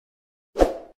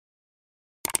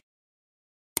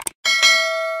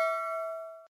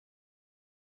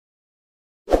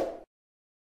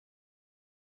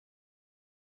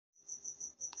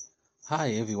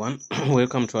Hi everyone,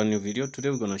 welcome to a new video. Today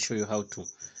we're going to show you how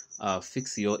to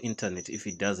fix your internet if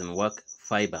it doesn't work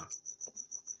fiber.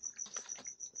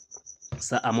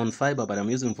 So I'm on fiber, but I'm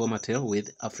using Vumatel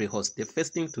with Afrihost. The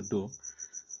first thing to do,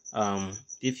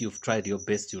 if you've tried your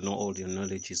best, you know all your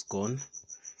knowledge is gone,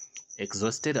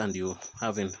 exhausted, and you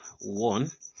haven't won.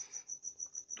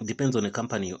 It depends on the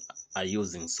company you are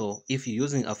using. So if you're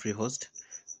using Afrihost,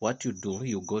 what you do,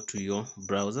 you go to your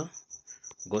browser,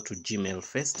 go to Gmail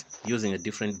first, using a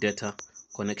different data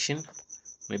connection.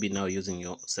 Maybe now using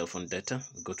your cell phone data,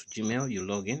 go to Gmail, you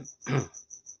log in.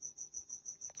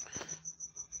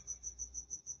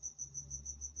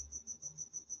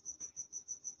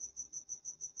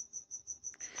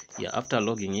 Yeah, after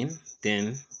logging in,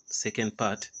 then second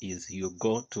part is you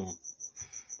go to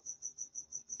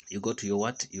you go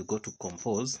to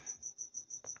compose,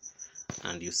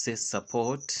 and you say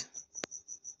support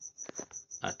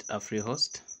at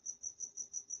Afrihost.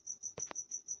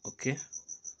 Okay,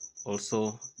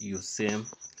 also you say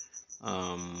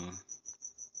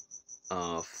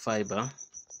fiber.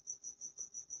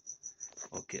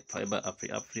 Okay, fiber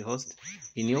Afrihost.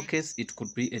 In your case, it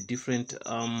could be a different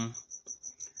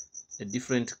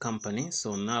company.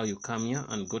 So now you come here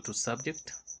and go to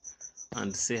subject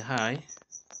and say, hi,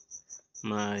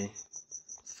 my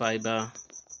fiber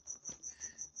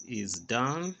is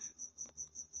down.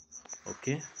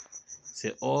 Okay,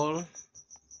 say all,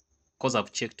 because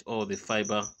I've checked all the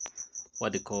fiber,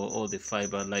 what they call all the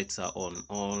fiber lights are on.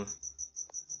 All,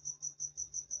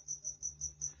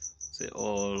 say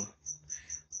all.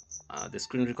 The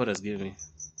screen recorder is giving me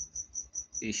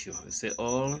issue. Say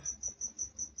all.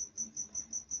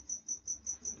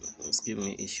 It's giving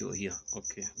me issue here.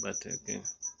 Okay, but okay,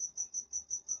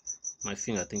 my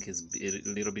finger I think is a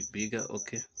little bit bigger.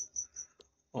 Okay,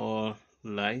 all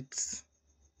lights.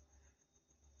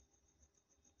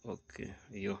 Okay,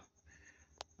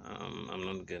 I'm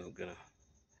not gonna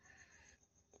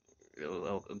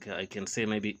okay, I can say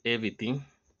maybe everything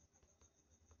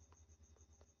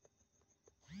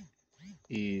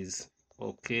is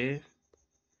okay,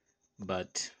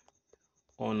 but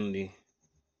only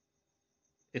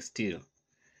still,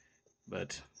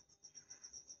 but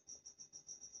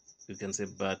you can say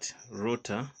but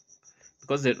router,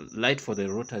 because the light for the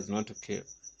router is not okay.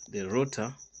 The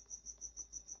router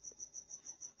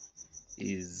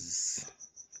is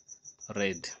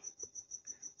red.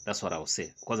 That's what I'll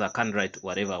say, because I can't write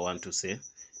whatever I want to say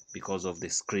because of the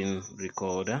screen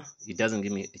recorder. It doesn't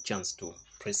give me a chance to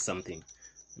press something.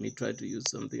 Let me try to use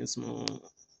something small.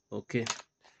 Okay,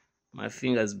 my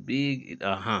finger's big.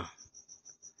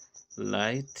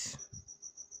 Light,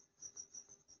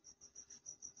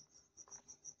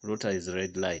 router is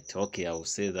red light. Okay, I will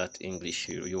say that English.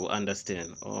 You will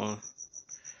understand, or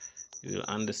you will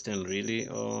understand really.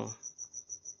 Or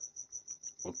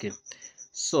okay,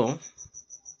 so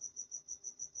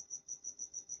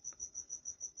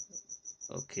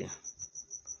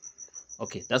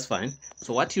okay, that's fine.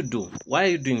 So what you do, why are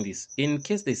you doing this? In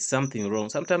case there's something wrong,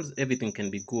 sometimes everything can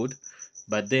be good,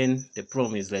 but then the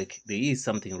problem is like there is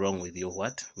something wrong with your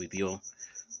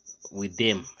with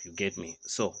them, you get me?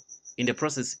 So in the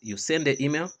process, you send the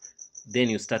email, then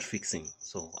you start fixing.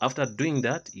 So after doing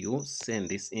that, you send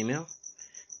this email.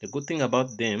 The good thing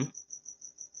about them,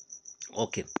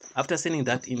 okay, after sending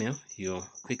that email, you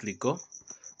quickly go.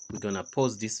 We're gonna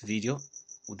pause this video,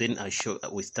 then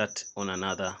we start on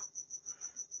another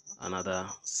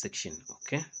section.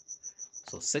 Okay,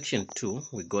 so section 2,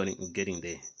 we're getting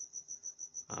there.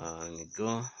 Let me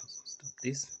go stop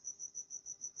this.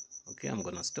 Okay, I'm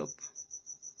gonna stop.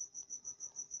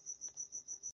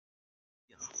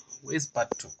 Where's part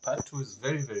 2? Part 2 is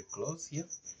very close here.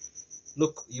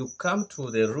 Look, you come to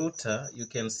the router, you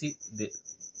can see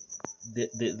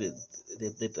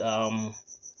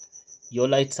your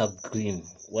lights are green,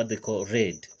 what they call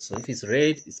red. So if it's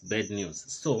red, it's bad news.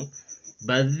 So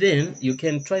but then you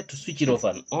can try to switch it off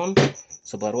and on.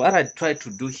 So but what I try to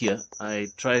do here, I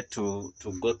try to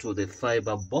go to the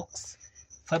fiber box.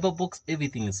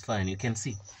 Everything is fine, you can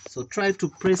see. So try to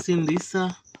press in this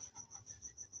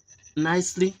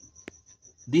nicely,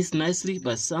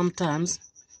 but sometimes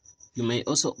you may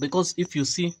also, because if you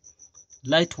see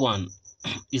light 1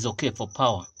 is okay for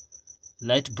power,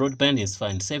 light broadband is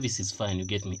fine, service is fine, you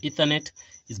get me? Ethernet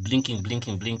is blinking,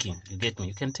 you get me?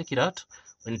 You can take it out.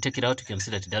 When you take it out, you can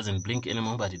see that it doesn't blink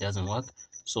anymore, but it doesn't work.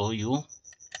 So you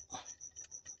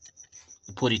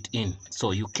put it in.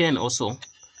 So you can also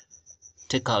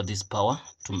take out this power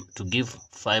to give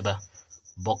fiber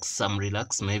box some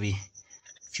relax, maybe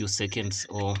a few seconds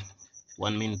or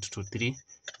 1 minute to 3.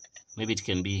 Maybe it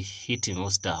can be heating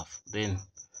or stuff. Then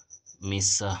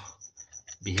Miss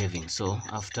behaving. So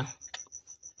after,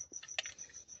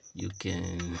 you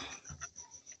can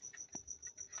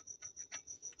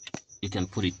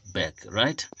put it back,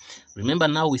 right? Remember,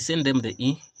 now we send them the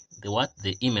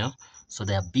email, so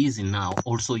they are busy now.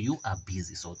 Also, you are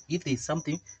busy, so if there's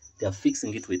something, they are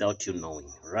fixing it without you knowing,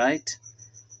 right?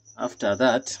 After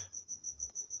that,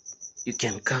 you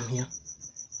can come here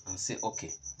and say,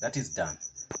 okay, that is done.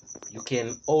 You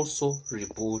can also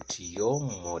reboot your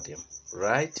modem,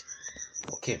 right?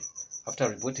 Okay, after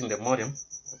rebooting the modem,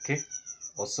 okay,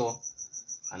 also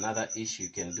another issue you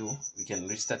can do, you can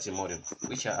restart your modem,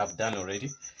 which I have done already.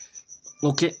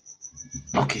 Okay,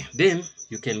 then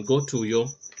you can go to your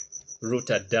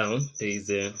router down. There is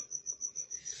a,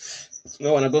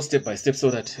 I want to go step by step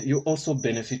so that you also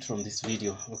benefit from this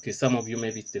video. Okay, some of you,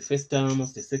 maybe it's the first time or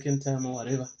the second time or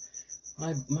whatever.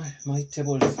 My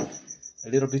table is a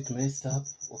little bit messed up.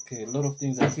 Okay, a lot of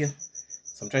things are here,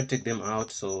 so I'm trying to take them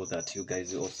out so that you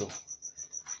guys also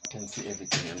can see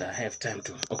everything and I have time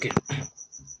to. Okay,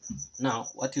 now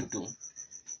what you do,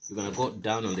 you're gonna go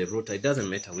down on the router. It doesn't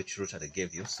matter which router they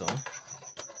gave you, so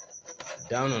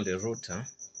down on the router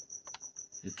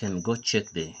you can go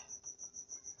check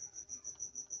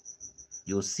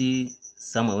you'll see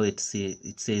somewhere where it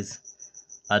says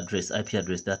address, IP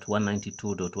address, that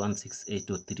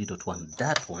 192.168.3.1,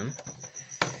 that one.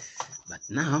 But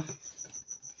now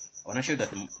I want to show you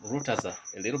that the routers are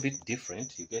a little bit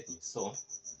different, you get me? So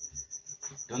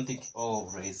don't think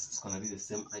always it's gonna be the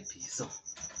same IP. So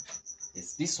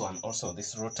it's this one also,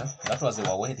 this router. That was the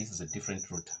Huawei, this is a different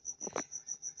router.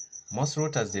 Most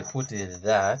routers, they put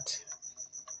that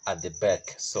at the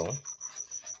back. So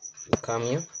you come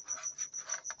here,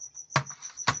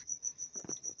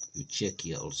 you check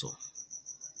here also.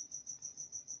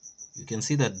 You can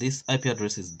see that this IP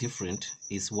address is different,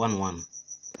 it's 11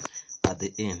 at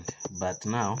the end, but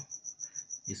now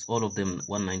it's all of them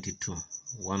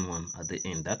 192.11 at the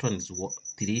end. That one is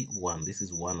 3.1, this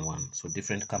is 1.1, so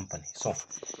different company. So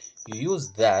you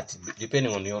use that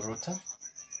depending on your router.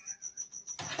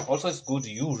 Also, it's good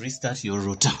you restart your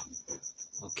router.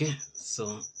 Okay,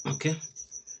 so okay,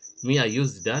 me, I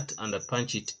used that and I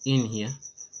punch it in here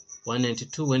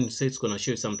 192. When you say it's gonna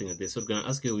show you something like this, so it's gonna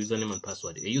ask you username and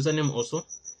password. A username also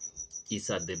is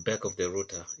at the back of the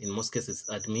router. In most cases,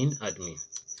 admin.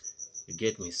 You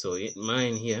get me? So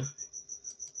mine here,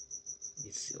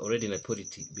 it's already, I put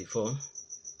it before.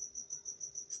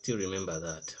 Still remember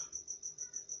that.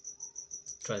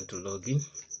 Trying to log in.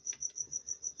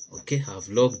 Okay, I've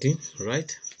logged in,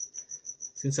 right?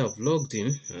 Since I've logged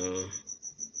in,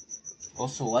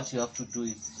 also what you have to do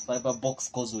is fiber box,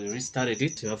 because we restarted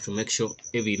it, you have to make sure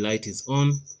every light is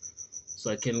on. So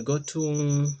I can go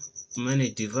to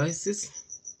manage devices.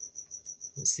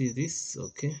 You see this,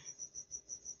 okay,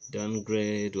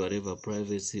 downgrade, whatever,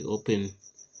 privacy, open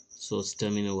source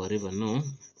terminal, whatever. No,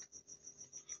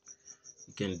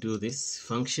 you can do this,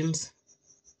 functions.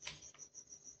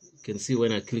 You can see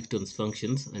when I clicked on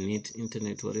functions, I need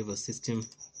internet, whatever system.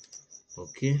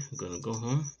 Okay, I'm gonna go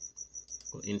home,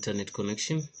 or internet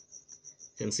connection.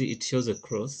 You can see it shows a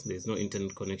cross, there's no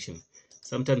internet connection.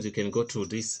 Sometimes you can go to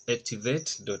this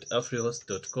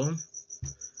activate.afrihost.com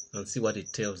and see what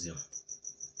it tells you.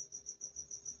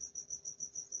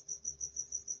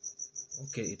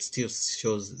 Okay, it still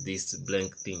shows this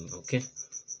blank thing.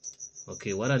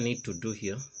 Okay, what I need to do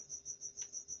here,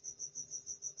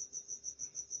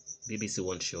 BBC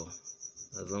won't show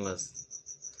as long as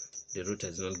the router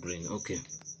is not green. Okay,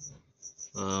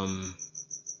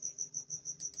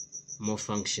 more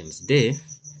functions there.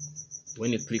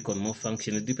 When you click on more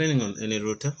functions, depending on any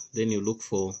router, then you look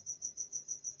for,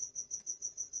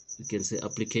 you can say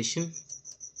application.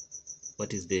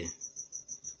 What is there? You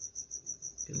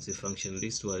can say function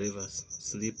list, whatever,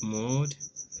 sleep mode,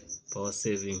 power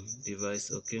saving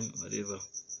device, okay, whatever,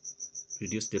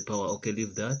 reduce the power, okay,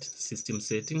 leave that. System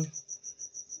setting,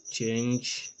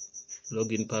 change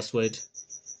login password,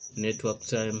 network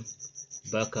time,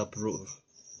 backup,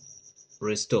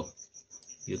 restore.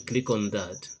 You click on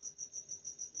that.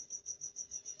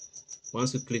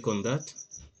 Once you click on that,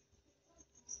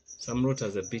 some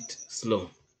routers are a bit slow.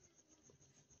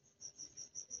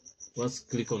 Once you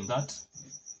click on that,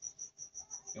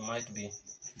 you might be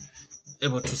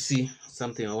able to see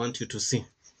something I want you to see.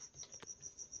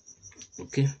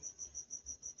 Okay,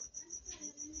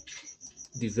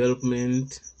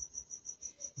 development.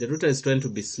 The router is trying to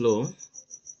be slow,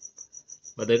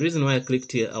 but the reason why I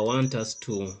clicked here, I want us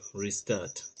to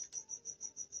restart.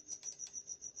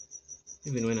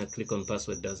 Even when I click on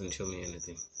password, it doesn't show me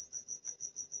anything.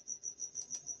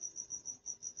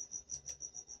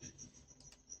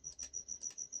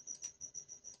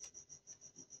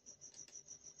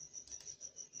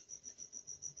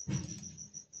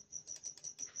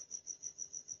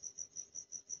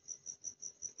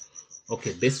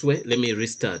 Okay, this way, let me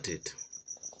restart it.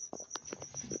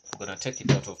 I'm gonna take it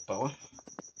out of power.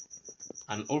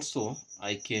 And also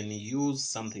I can use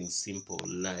something simple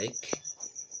like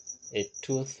a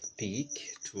toothpick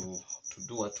to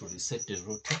do what, to reset the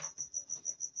router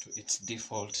to its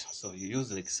default. So you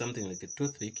use like something like a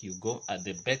toothpick, you go at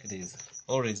the back, there's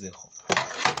always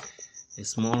a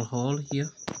small hole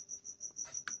here.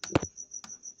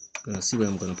 Gonna see where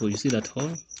I'm gonna put. You see that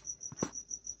hole?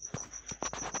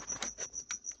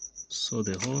 So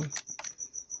the hole,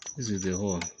 this is the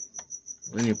hole.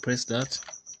 When you press that,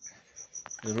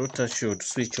 the router should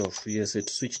switch off. Yes, it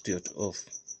switched it off.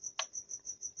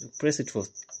 You press it for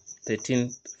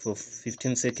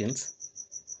 15 seconds.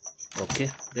 Okay,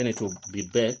 then it will be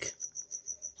back.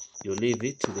 You leave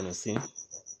it, you're gonna see.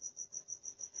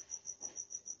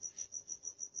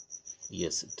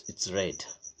 Yes, it's red.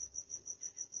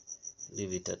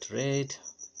 Leave it at red.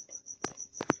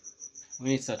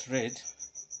 When it's at red,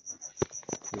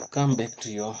 you come back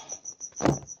to your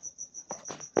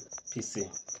PC.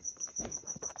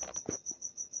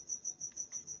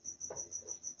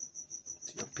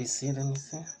 To your PC, let me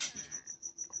see.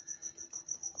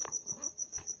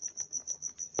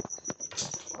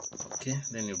 Okay,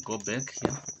 then you go back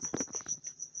here.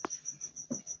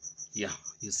 Yeah,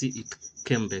 you see it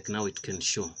came back. Now it can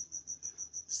show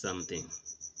something.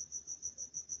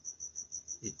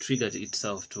 It triggered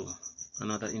itself to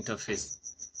another interface.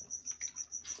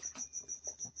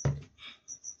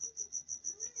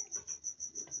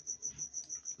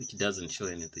 Which doesn't show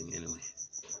anything anyway.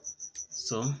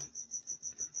 So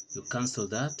you cancel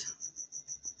that.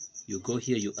 You go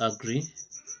here, you agree.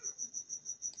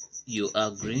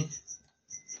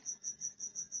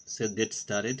 Say get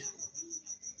started.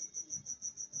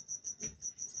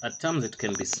 At times it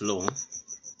can be slow.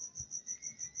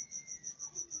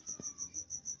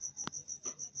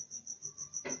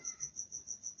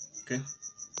 Okay.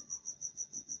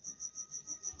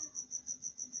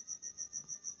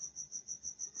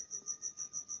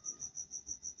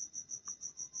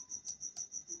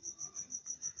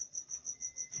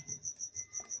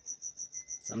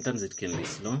 Sometimes it can be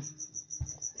slow.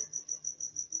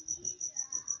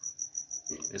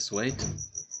 Let's wait.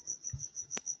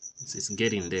 It's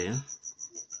getting there.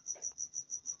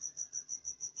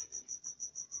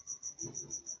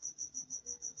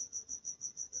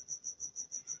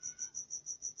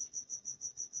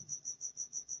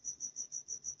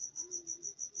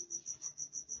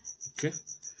 Okay,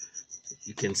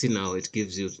 you can see now it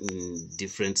gives you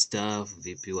different stuff,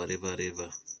 VP, whatever.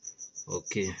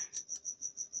 Okay,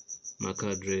 MAC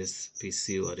address,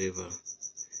 PC, whatever.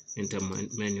 Enter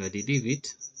manually, leave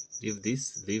it, leave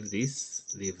this,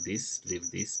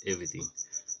 everything.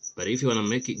 But if you want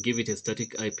to give it a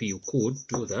static IP, you could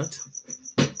do that.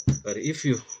 But if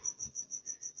you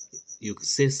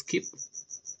say skip,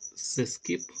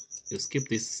 you skip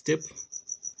this step.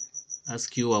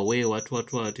 Ask you away what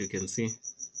you can see.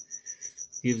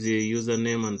 Give the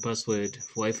username and password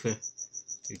for Wi-Fi.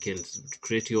 You can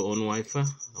create your own Wi-Fi.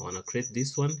 I want to create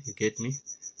this one, you get me?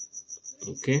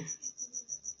 Okay.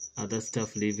 Other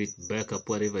stuff, leave it. Backup,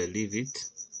 whatever, leave it.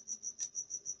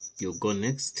 You go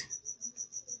next.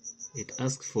 It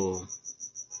asks for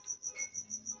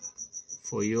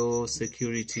your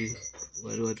security,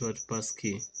 what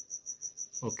passkey.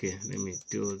 Okay, let me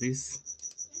do this.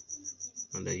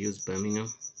 And I use Birmingham.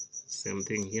 Same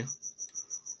thing here.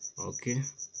 Okay.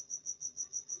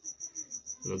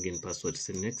 Login password,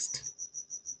 say next.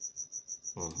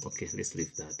 Oh, okay, let's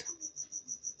leave that.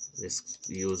 Let's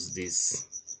use this.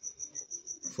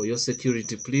 For your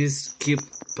security, please keep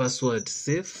password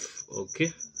safe.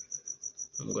 Okay.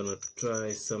 I'm gonna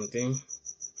try something.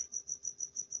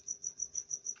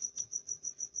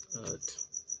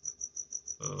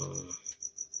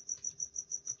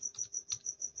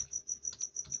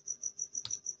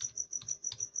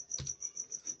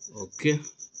 Okay.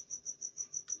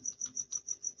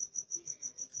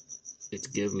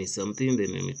 It gave me something.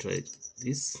 Then let me try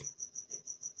this.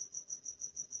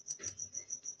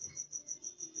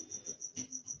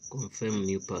 Confirm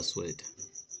new password.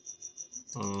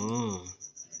 Oh,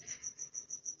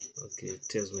 okay, it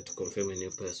tells me to confirm a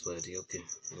new password. Okay,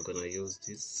 I'm gonna use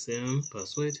this same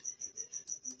password.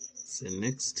 Say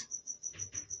next.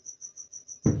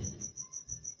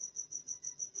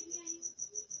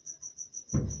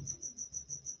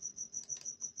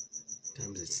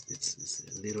 Sometimes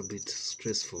it's a little bit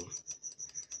stressful.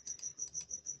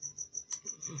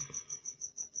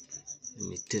 Let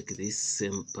me take this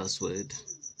same password.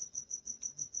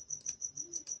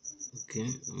 Okay,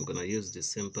 I'm gonna use the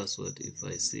same password if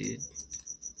I see it.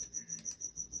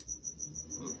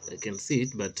 I can see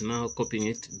it, but now copying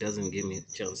it doesn't give me a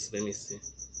chance. Let me see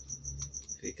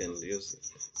if we can use it.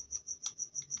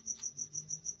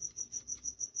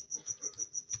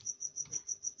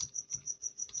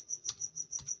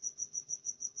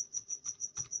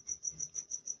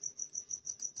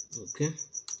 Okay,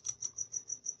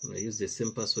 I use the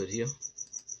same password here.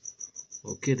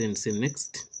 Okay, then say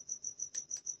next.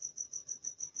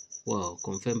 Wow,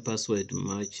 confirm password,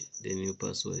 match the new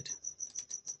password.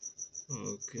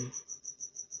 Okay,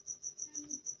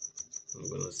 I'm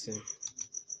gonna say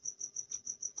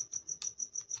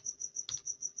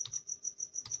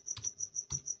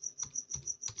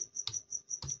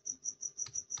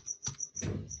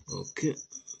okay.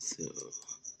 So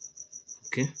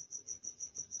okay,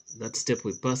 that step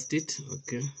we passed it.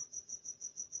 Okay,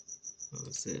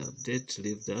 I'll say update,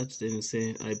 leave that, then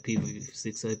say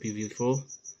IPv6 IPv4,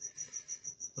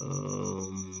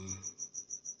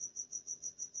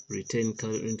 retain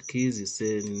current keys, you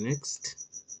say next.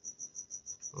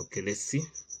 Okay, let's see.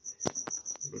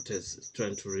 Router is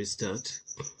trying to restart.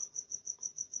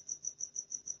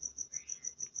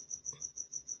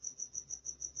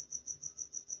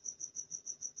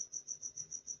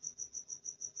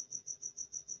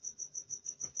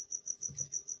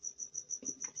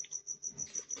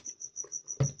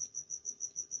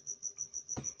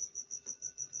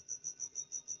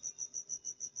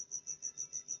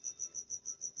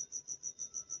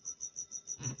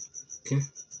 Okay,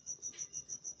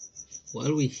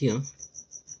 while we're here,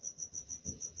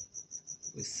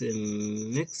 we say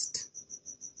next.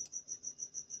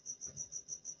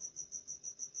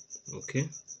 Okay,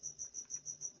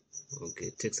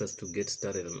 it takes us to get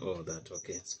started on all that.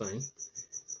 Okay, it's fine.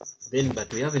 Then,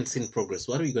 but we haven't seen progress.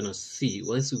 What are we gonna see?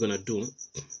 What is we gonna do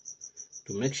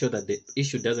to make sure that the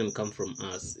issue doesn't come from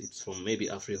us? It's from maybe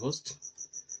Afrihost.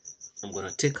 I'm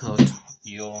gonna take out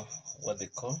your what they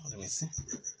call. Let me see,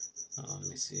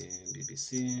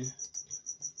 BBC.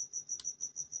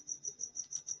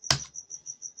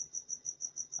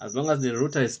 As long as the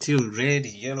router is still red,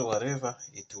 yellow, whatever,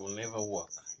 it will never work.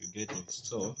 You get me?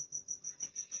 So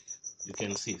you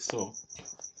can see. So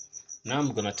now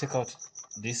I'm gonna take out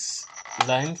this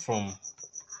line from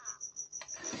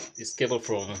this cable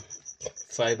from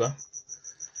fiber.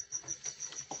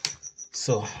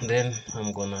 So then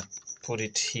I'm gonna put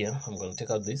it here. I'm gonna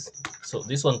take out this. So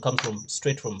this one comes from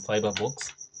straight from fiber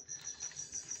box.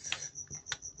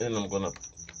 Then I'm gonna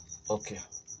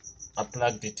I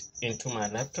plugged it into my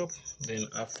laptop. Then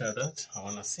after that, I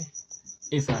wanna see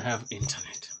if I have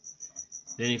internet.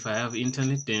 Then if I have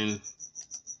internet, then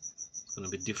it's gonna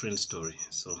be a different story.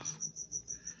 So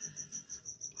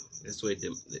let's wait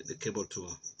the cable to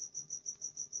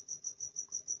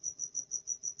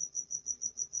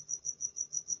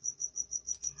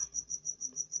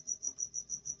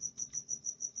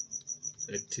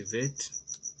activate.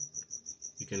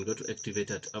 You can go to activate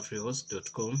at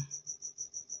afrihost.com.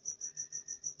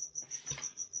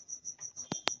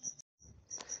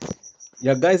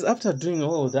 Yeah, guys, after doing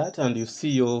all that and you see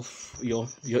your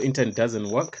internet doesn't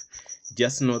work,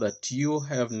 just know that you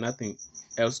have nothing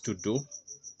else to do.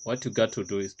 What you got to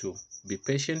do is to be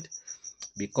patient,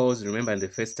 because remember, in the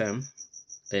first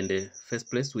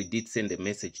place, we did send a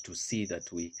message to see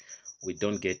that we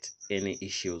don't get any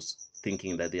issues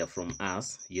thinking that they are from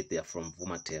us, yet they are from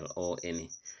Vumatel or any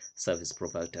service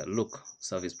provider. Look,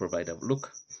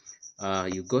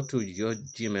 you go to your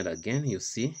Gmail again, you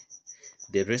see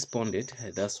they responded.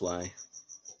 That's why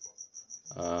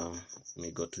let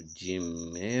me go to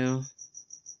Gmail,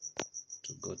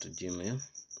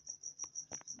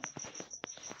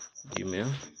 Gmail.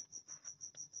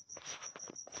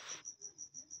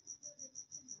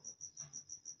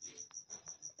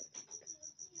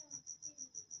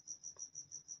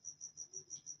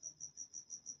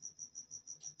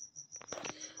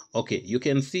 Okay, you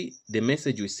can see the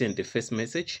message we sent, the first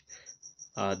message.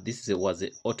 This was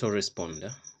an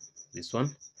autoresponder, this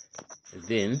one.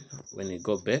 Then when you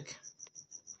go back,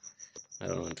 I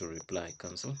don't want to reply,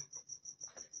 cancel.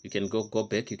 You can go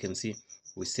back, you can see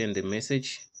we send the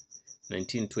message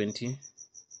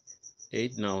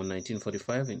 1928, now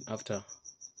 1945, and after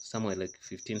somewhere like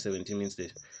 15-17 minutes they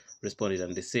responded,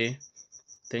 and they say,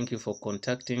 thank you for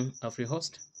contacting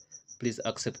Afrihost. Please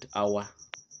accept our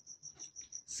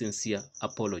sincere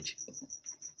apology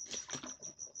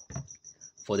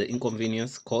for the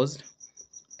inconvenience caused.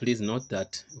 Please note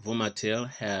that Vumatel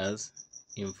has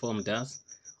informed us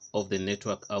of the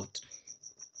network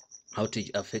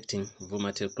outage affecting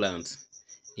Vumatel clients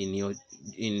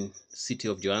in city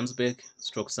of Johannesburg,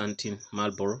 Sandton,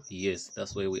 Marlborough. Yes,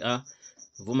 that's where we are.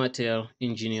 Vumatel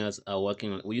engineers are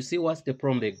working on. You see what's the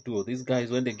problem they do? These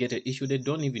guys, when they get an issue, they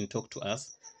don't even talk to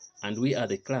us, and we are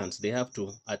the clients. They have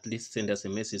to at least send us a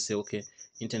message, say, okay,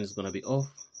 internet is gonna be off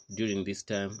during this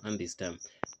time and this time.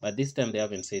 But this time they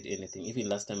haven't said anything. Even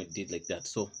last time it did like that.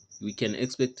 So we can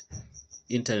expect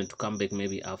internet to come back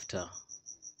maybe after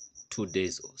 2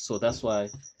 days. So that's why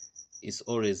it's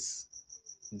always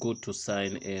good to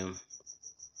sign a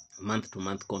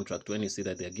month-to-month contract. When you see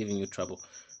that they're giving you trouble,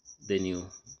 then you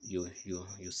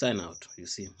sign out. You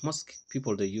see, most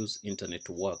people, they use internet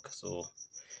to work, so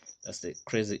that's the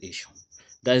crazy issue.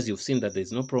 Guys, you've seen that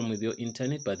there's no problem with your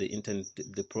internet, but the internet,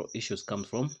 the issues come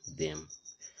from them.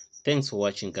 Thanks for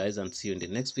watching, guys, and see you in the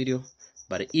next video.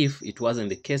 But if it wasn't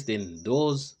the case, then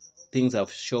those things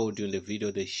I've showed you in the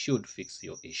video, they should fix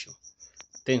your issue.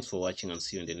 Thanks for watching, and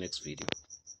see you in the next video.